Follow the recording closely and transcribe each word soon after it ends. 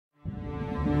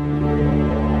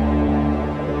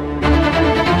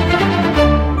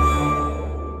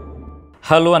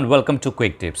Hello and welcome to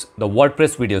Quick Tips, the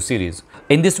WordPress video series.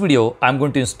 In this video, I'm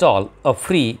going to install a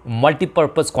free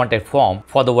multi-purpose contact form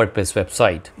for the WordPress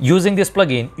website. Using this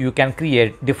plugin, you can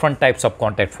create different types of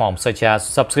contact forms such as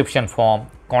subscription form,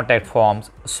 contact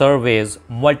forms, surveys,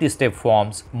 multi-step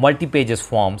forms, multi-pages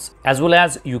forms, as well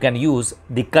as you can use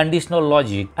the conditional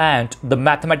logic and the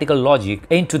mathematical logic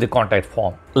into the contact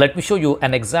form. Let me show you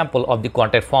an example of the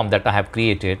contact form that I have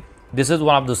created. This is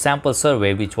one of the sample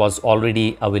survey which was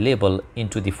already available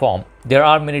into the form. There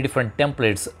are many different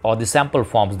templates or the sample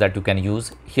forms that you can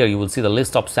use. Here you will see the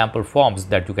list of sample forms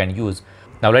that you can use.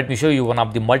 Now let me show you one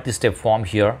of the multi-step form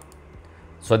here.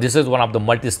 So this is one of the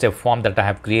multi-step form that I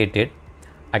have created.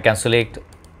 I can select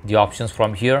the options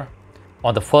from here.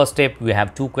 On the first step we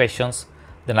have 2 questions.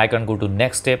 Then I can go to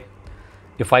next step.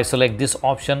 If I select this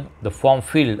option, the form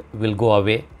field will go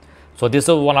away. So this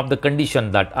is one of the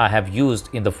conditions that I have used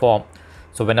in the form.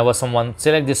 So whenever someone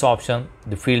select this option,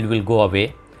 the field will go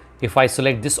away. If I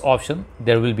select this option,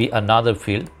 there will be another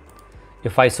field.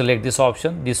 If I select this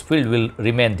option, this field will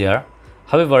remain there.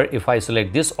 However, if I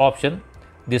select this option,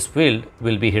 this field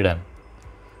will be hidden.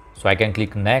 So I can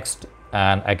click next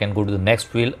and I can go to the next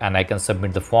field and I can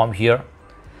submit the form here.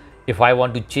 If I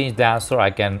want to change the answer,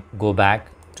 I can go back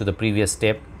to the previous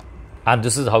step. And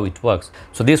this is how it works.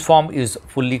 So this form is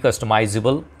fully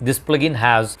customizable. This plugin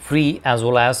has free as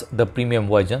well as the premium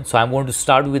version. So I'm going to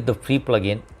start with the free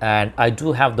plugin, and I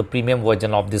do have the premium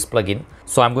version of this plugin.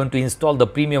 So I'm going to install the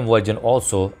premium version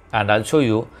also, and I'll show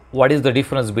you what is the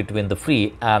difference between the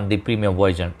free and the premium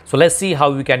version. So let's see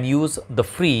how we can use the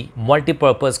free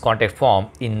multi-purpose contact form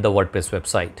in the WordPress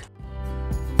website.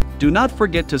 Do not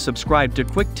forget to subscribe to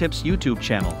Quick Tips YouTube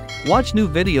channel. Watch new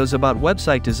videos about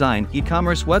website design,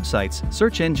 e-commerce websites,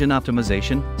 search engine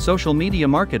optimization, social media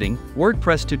marketing,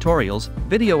 WordPress tutorials,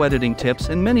 video editing tips,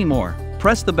 and many more.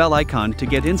 Press the bell icon to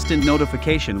get instant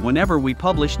notification whenever we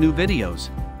publish new videos.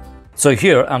 So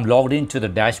here I'm logged into the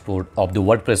dashboard of the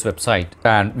WordPress website,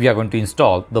 and we are going to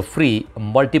install the free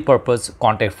multi-purpose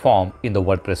contact form in the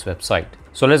WordPress website.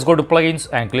 So let's go to plugins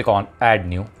and click on add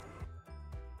new.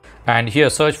 And here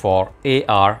search for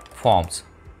ARForms.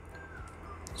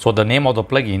 So the name of the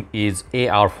plugin is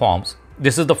ARForms.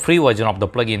 This is the free version of the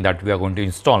plugin that we are going to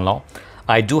install now.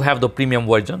 I do have the premium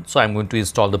version, so I'm going to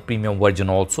install the premium version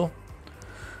also.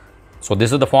 So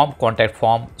this is the form, contact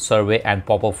form, survey and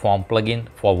pop-up form plugin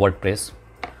for WordPress.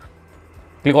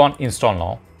 Click on install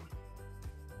now.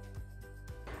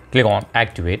 Click on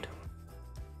activate.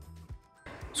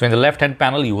 So in the left hand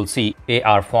panel you will see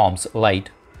ARForms Lite.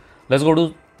 Let's go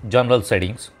to general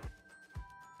settings.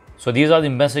 So these are the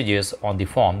messages on the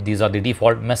form. These are the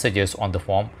default messages on the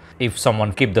form. If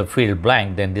someone keep the field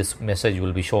blank, then this message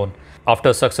will be shown.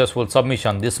 After successful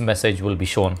submission, this message will be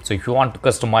shown. So if you want to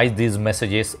customize these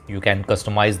messages, you can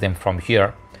customize them from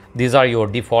here. These are your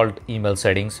default email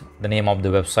settings, the name of the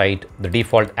website, the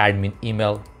default admin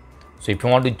email. So if you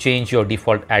want to change your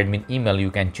default admin email,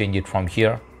 you can change it from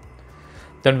here.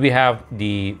 Then we have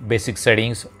the basic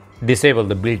settings. Disable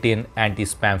the built-in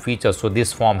anti-spam feature. So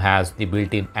this form has the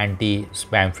built-in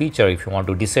anti-spam feature. If you want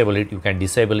to disable it, you can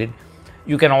disable it.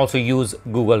 You can also use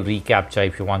Google reCAPTCHA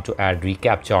if you want to add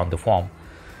reCAPTCHA on the form.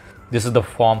 This is the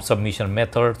form submission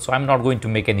method. So I'm not going to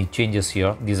make any changes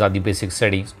here. These are the basic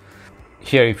settings.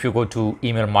 Here, if you go to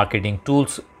email marketing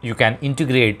tools, you can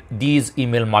integrate these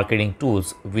email marketing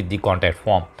tools with the contact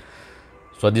form.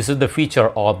 So this is the feature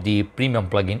of the premium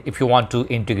plugin. If you want to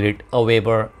integrate a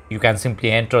Weber, you can simply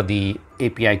enter the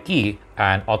API key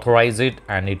and authorize it,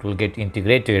 and it will get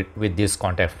integrated with this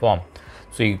contact form.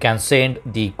 So you can send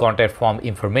the contact form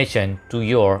information to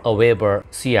your Weber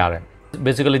CRM.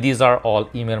 Basically, these are all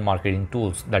email marketing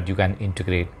tools that you can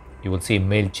integrate. You will see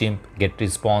MailChimp,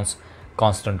 GetResponse,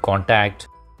 Constant Contact,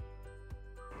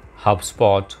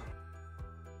 HubSpot.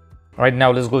 Right now,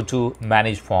 let's go to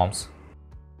manage forms.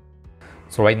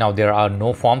 So right now there are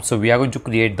no forms, so we are going to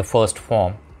create the first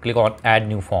form. Click on add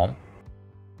new form.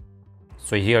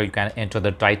 So here you can enter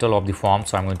the title of the form.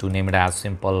 So I'm going to name it as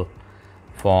simple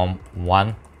form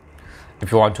 1.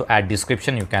 If you want to add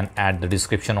description, you can add the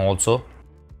description also,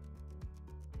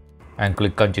 and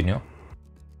click continue.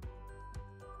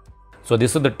 So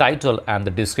this is the title and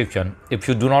the description. If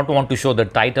you do not want to show the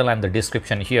title and the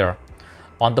description here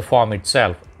on the form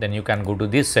itself, then you can go to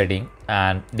this setting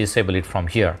and disable it from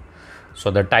here. So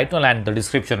the title and the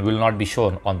description will not be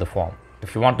shown on the form.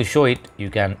 If you want to show it, you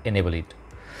can enable it.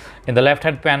 In the left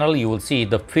hand panel, you will see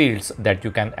the fields that you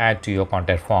can add to your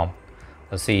contact form.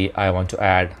 Let's see, I want to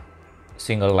add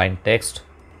single line text,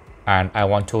 and I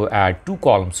want to add 2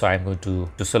 columns. So I'm going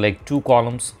to select 2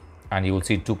 columns, and you will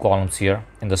see 2 columns here.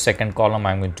 In the second column,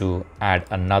 I'm going to add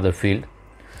another field.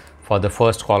 For the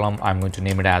first column, I'm going to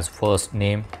name it as first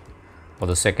name. For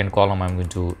the second column, I'm going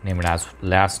to name it as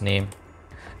last name.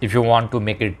 If you want to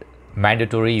make it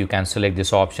mandatory, you can select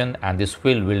this option and this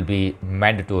field will be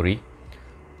mandatory.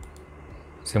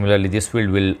 Similarly, this field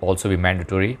will also be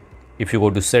mandatory. If you go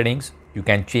to settings, you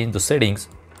can change the settings.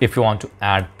 If you want to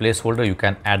add placeholder, you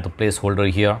can add the placeholder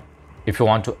here. If you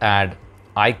want to add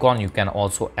icon, you can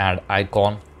also add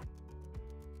icon.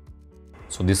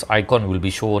 So this icon will be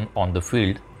shown on the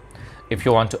field. If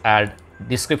you want to add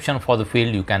description for the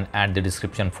field, you can add the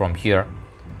description from here.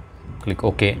 Click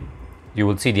OK. You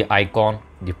will see the icon,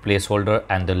 the placeholder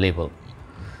and the label.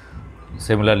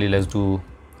 Similarly,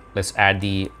 let's add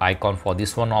the icon for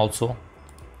this one also.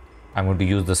 I'm going to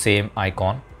use the same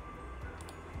icon.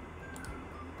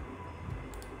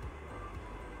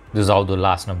 This is how the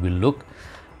last name will look.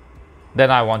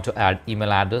 Then I want to add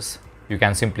email address. You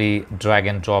can simply drag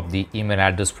and drop the email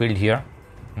address field here,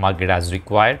 mark it as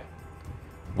required.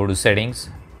 Go to settings.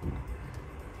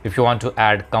 If you want to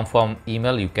add confirm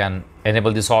email, you can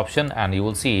enable this option and you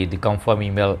will see the confirm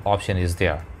email option is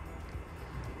there.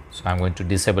 So I'm going to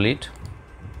disable it.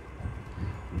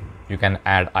 You can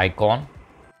add icon.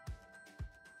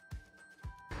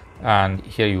 And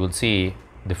here you will see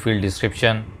the field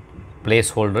description,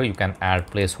 placeholder. You can add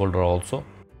placeholder also.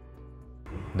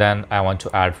 Then I want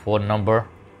to add phone number,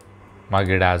 mark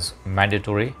it as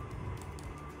mandatory,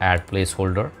 add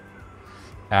placeholder.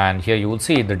 And here you will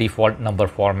see the default number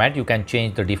format. You can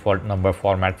change the default number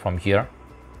format from here.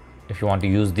 If you want to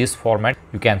use this format,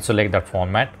 you can select that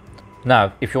format.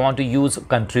 Now, if you want to use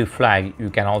country flag, you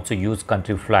can also use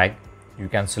country flag. You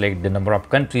can select the number of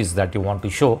countries that you want to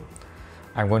show.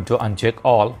 I'm going to uncheck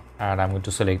all and I'm going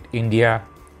to select India,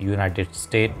 United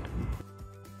States.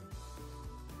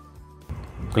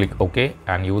 Click OK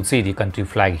and you will see the country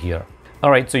flag here.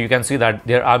 Alright, so you can see that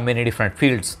there are many different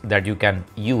fields that you can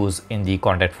use in the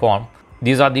contact form.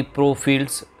 These are the pro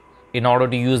fields. In order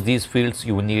to use these fields,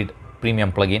 you will need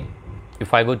premium plugin.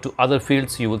 If I go to other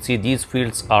fields, you will see these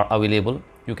fields are available.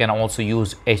 You can also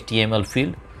use HTML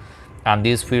field and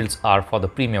these fields are for the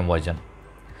premium version.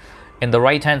 In the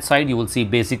right hand side, you will see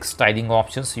basic styling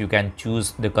options. You can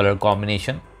choose the color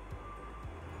combination.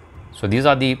 So these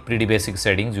are the pretty basic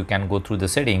settings. You can go through the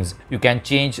settings. You can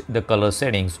change the color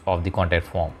settings of the contact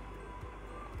form.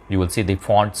 You will see the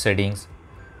font settings,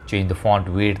 change the font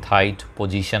width, height,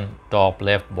 position, top,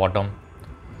 left, bottom.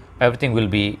 Everything will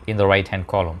be in the right hand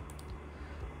column.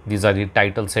 These are the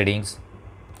title settings,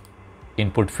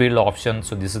 input field option.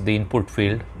 So this is the input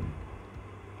field.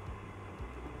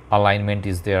 Alignment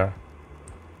is there.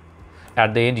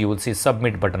 At the end, you will see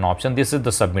submit button option. This is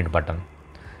the submit button.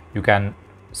 You can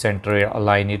center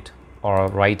align it or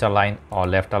right align or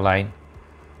left align.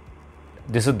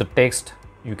 This is the text.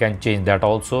 You can change that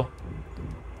also.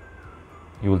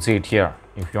 You will see it here.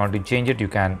 If you want to change it, you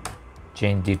can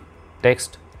change the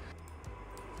text.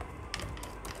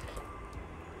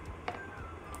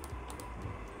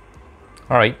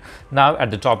 Alright, now at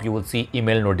the top you will see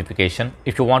email notification.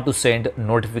 If you want to send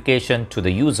notification to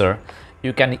the user,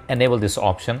 you can enable this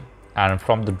option and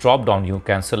from the drop down you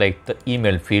can select the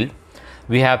email field.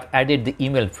 We have added the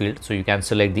email field, so you can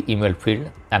select the email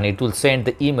field and it will send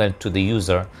the email to the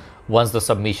user once the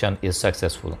submission is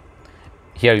successful.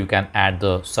 Here you can add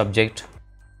the subject.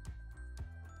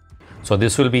 So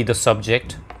this will be the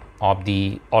subject of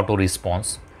the auto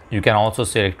response. You can also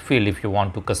select field if you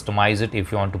want to customize it.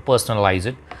 If you want to personalize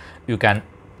it, you can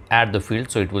add the field,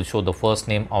 so it will show the first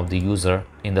name of the user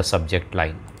in the subject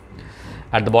line.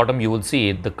 At the bottom you will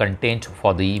see the content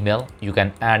for the email. You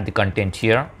can add the content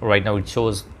here. Right now it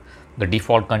shows the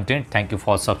default content. Thank you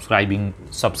for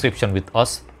subscription with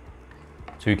us.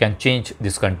 So you can change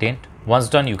this content. Once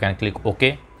done, you can click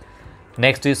OK.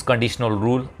 Next is conditional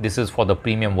rule. This is for the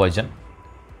premium version.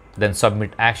 Then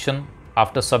submit action.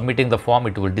 After submitting the form,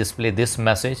 it will display this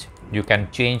message. You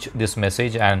can change this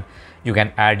message and you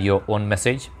can add your own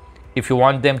message. If you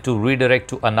want them to redirect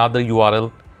to another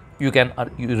URL, you can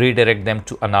redirect them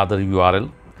to another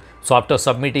URL. So after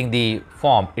submitting the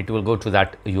form, it will go to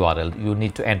that URL. You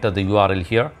need to enter the URL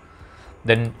here.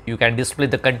 Then you can display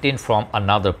the content from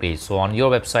another page. So on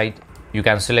your website, you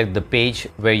can select the page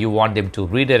where you want them to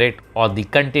redirect or the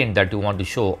content that you want to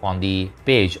show on the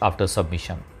page after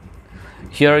submission.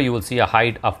 Here you will see a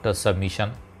hide after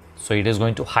submission. So it is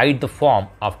going to hide the form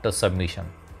after submission.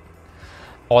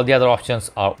 All the other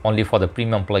options are only for the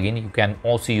premium plugin. You can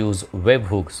also use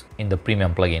webhooks in the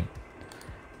premium plugin.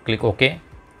 Click OK.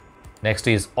 Next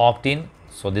is opt-in.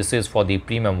 So this is for the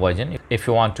premium version. If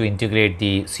you want to integrate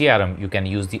the CRM, you can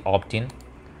use the opt-in.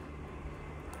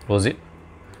 Close it.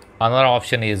 Another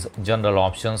option is general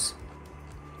options.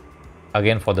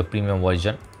 again for the premium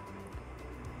version,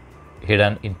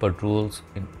 hidden input rules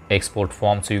in export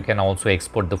form. So you can also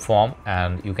export the form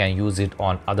and you can use it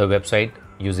on other website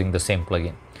using the same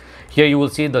plugin. Here you will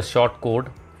see the short code.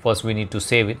 First we need to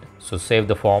save it. So save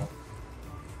the form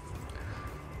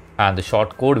and the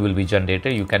short code will be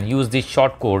generated. You can use this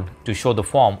short code to show the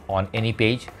form on any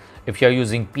page. If you are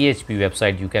using PHP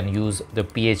website, you can use the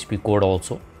PHP code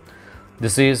also.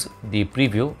 This is the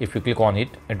preview. If you click on it,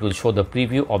 it will show the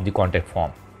preview of the contact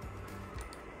form.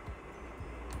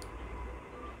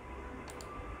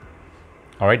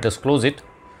 All right, let's close it.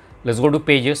 Let's go to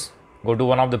pages. Go to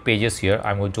one of the pages here.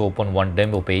 I'm going to open one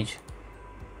demo page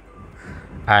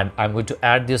and I'm going to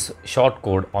add this short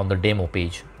code on the demo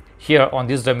page. Here on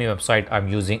this dummy website, I'm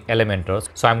using Elementor.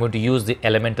 So I'm going to use the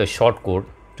Elementor short code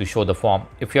to show the form.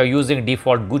 If you are using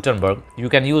default Gutenberg, you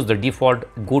can use the default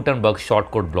Gutenberg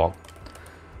shortcode block.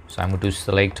 So I'm going to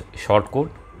select shortcode,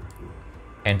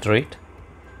 enter it,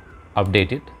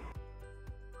 update it.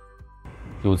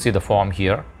 You will see the form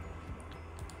here.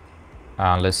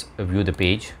 Let's view the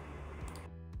page.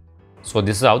 So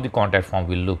this is how the contact form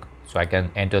will look. So I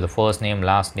can enter the first name,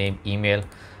 last name, email,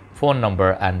 phone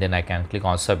number, and then I can click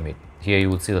on submit. Here you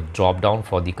will see the drop down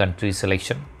for the country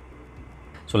selection.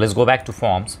 So let's go back to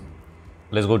forms.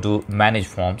 Let's go to manage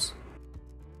forms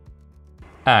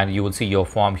and you will see your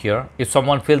form here. If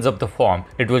someone fills up the form,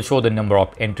 it will show the number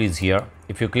of entries here.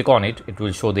 If you click on it, it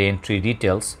will show the entry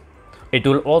details. It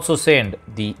will also send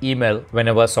the email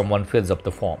whenever someone fills up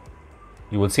the form.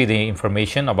 You will see the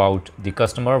information about the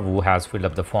customer who has filled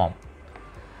up the form.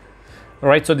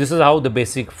 Alright, so this is how the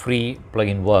basic free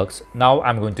plugin works. Now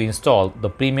I'm going to install the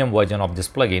premium version of this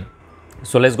plugin.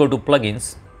 So let's go to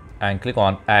plugins and click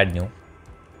on add new.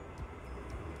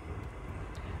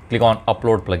 Click on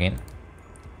upload plugin.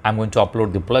 I'm going to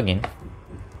upload the plugin.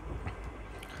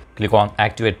 Click on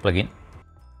activate plugin.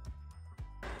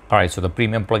 Alright, so the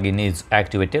premium plugin is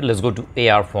activated. Let's go to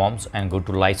ARForms and go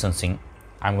to licensing.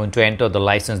 I'm going to enter the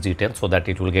license details so that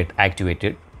it will get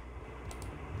activated.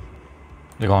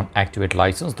 Click on activate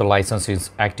license. The license is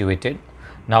activated.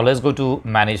 Now let's go to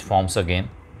manage forms again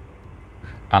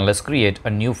and let's create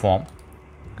a new form.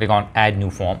 Click on add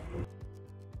new form.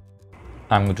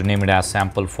 I'm going to name it as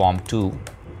sample form 2.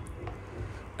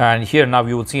 And here now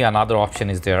you will see another option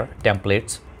is there,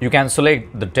 templates. You can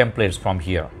select the templates from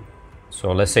here.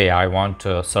 So let's say I want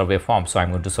a survey form. So I'm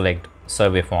going to select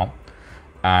survey form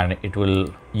and it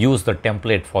will use the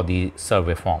template for the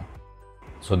survey form.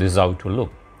 So this is how it will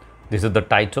look. This is the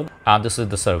title and this is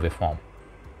the survey form.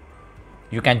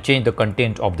 You can change the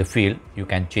content of the field. You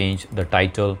can change the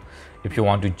title. If you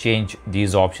want to change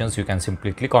these options, you can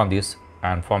simply click on this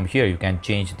and from here you can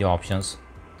change the options.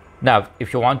 Now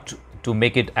if you want to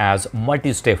make it as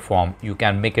multi-step form, you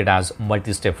can make it as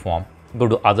multi-step form. Go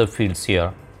to other fields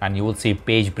here and you will see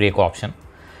page break option.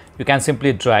 You can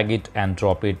simply drag it and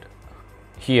drop it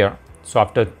here. So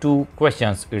after 2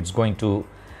 questions, it's going to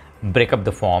break up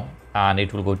the form and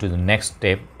it will go to the next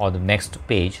step or the next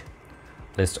page.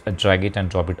 Let's drag it and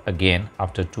drop it again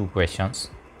after 2 questions.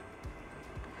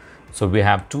 So we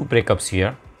have 2 breakups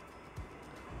here.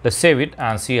 Let's save it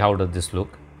and see how does this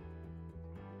look.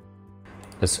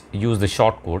 Let's use the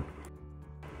short code.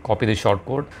 Copy the short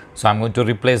code. So I'm going to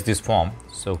replace this form.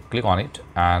 So click on it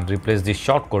and replace this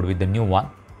short code with the new one.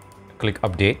 Click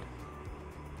update.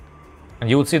 And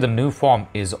you will see the new form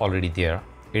is already there.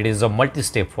 It is a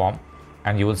multi-step form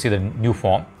and you will see the new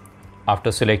form.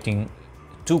 After selecting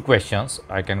 2 questions,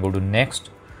 I can go to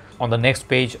next. On the next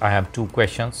page, I have 2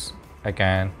 questions. I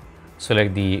can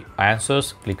select the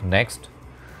answers, click next,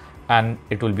 and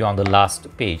it will be on the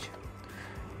last page.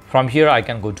 From here, I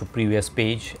can go to previous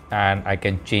page and I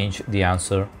can change the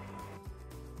answer.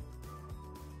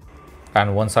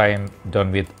 And once I am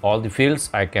done with all the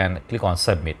fields, I can click on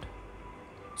submit.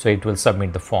 So it will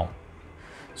submit the form.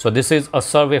 So this is a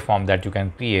survey form that you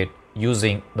can create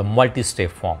using the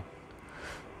multi-step form.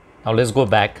 Now let's go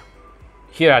back.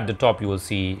 Here at the top, you will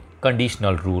see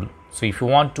conditional rule. So if you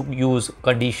want to use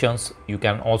conditions, you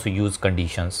can also use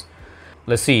conditions.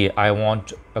 Let's see, I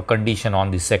want a condition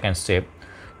on the second step.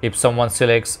 If someone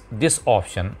selects this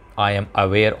option, I am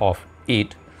aware of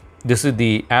it. This is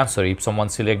the answer. If someone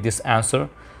selects this answer,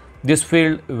 this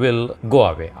field will go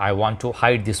away. I want to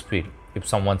hide this field if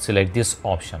someone selects this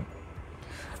option.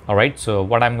 All right, so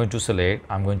what I'm going to select,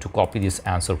 I'm going to copy this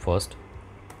answer first.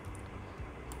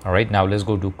 All right, now let's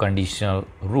go to conditional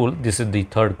rule. This is the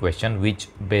third question, which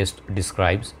best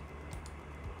describes.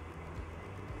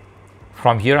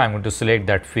 From here, I'm going to select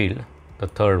that field, the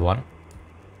third one.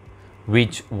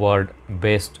 Which word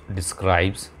best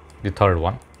describes, the third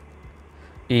one,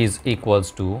 is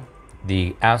equals to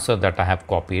the answer that I have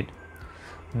copied.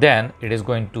 then it is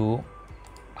going to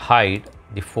hide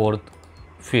the fourth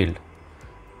field.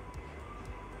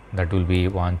 That will be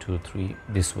 1, 2, 3,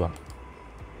 this one,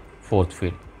 fourth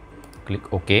field.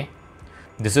 Click OK.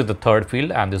 This is the third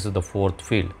field and this is the fourth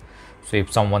field. So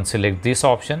if someone selects this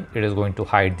option, it is going to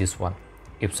hide this one.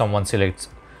 If someone selects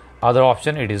other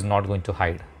option, it is not going to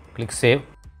hide. Click save.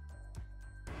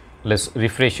 Let's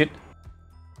refresh it.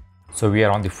 So we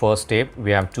are on the first step.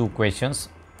 We have 2 questions.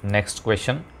 Next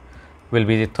question will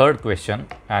be the third question,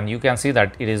 and you can see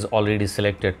that it is already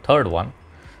selected third one.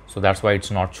 So that's why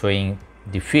it's not showing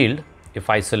the field. If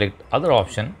I select other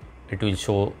option, it will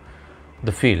show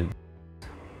the field.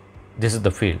 This is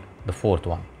the field, the fourth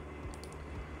one.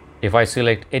 If I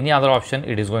select any other option,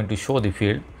 it is going to show the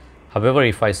field. However,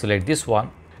 if I select this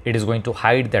one, it is going to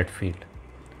hide that field.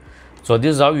 So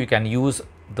this is how you can use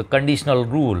the conditional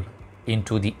rule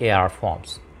into the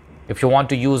ARForms. If you want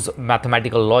to use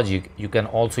mathematical logic, you can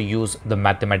also use the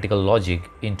mathematical logic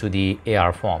into the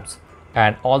ARForms.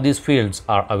 And all these fields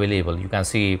are available. You can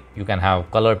see you can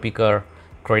have color picker,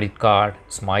 credit card,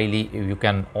 smiley. You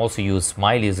can also use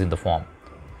smileys in the form.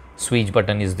 Switch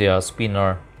button is there,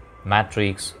 spinner,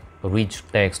 matrix, rich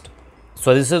text.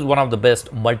 So this is one of the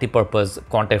best multi-purpose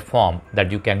contact form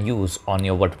that you can use on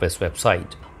your WordPress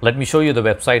website. Let me show you the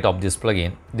website of this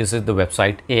plugin. This is the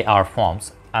website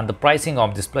ARForms, and the pricing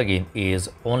of this plugin is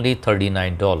only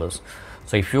 $39.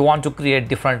 So if you want to create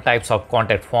different types of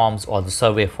contact forms or the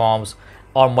survey forms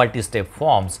or multi-step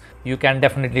forms, you can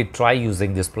definitely try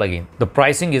using this plugin. The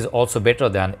pricing is also better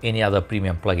than any other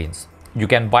premium plugins. You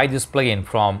can buy this plugin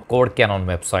from Code Canon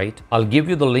website. I'll give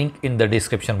you the link in the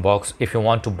description box. If you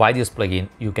want to buy this plugin,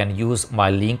 you can use my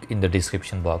link in the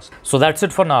description box. So that's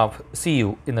it for now. See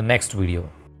you in the next video.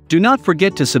 Do not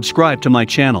forget to subscribe to my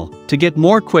channel to get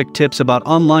more quick tips about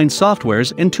online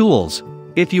softwares and tools.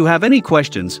 If you have any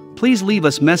questions, please leave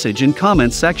us message in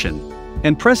comments section.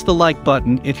 And press the like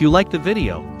button if you like the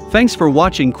video. Thanks for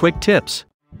watching Quick Tips.